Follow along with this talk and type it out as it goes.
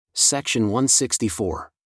Section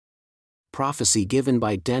 164. Prophecy given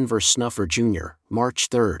by Denver Snuffer Jr., March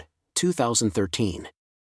 3, 2013.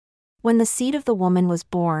 When the seed of the woman was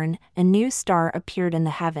born, a new star appeared in the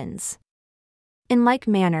heavens. In like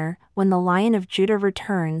manner, when the Lion of Judah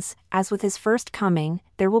returns, as with his first coming,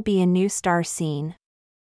 there will be a new star seen.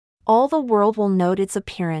 All the world will note its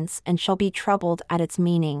appearance and shall be troubled at its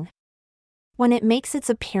meaning. When it makes its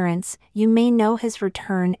appearance, you may know his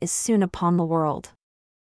return is soon upon the world.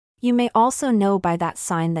 You may also know by that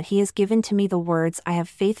sign that he has given to me the words I have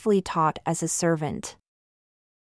faithfully taught as his servant.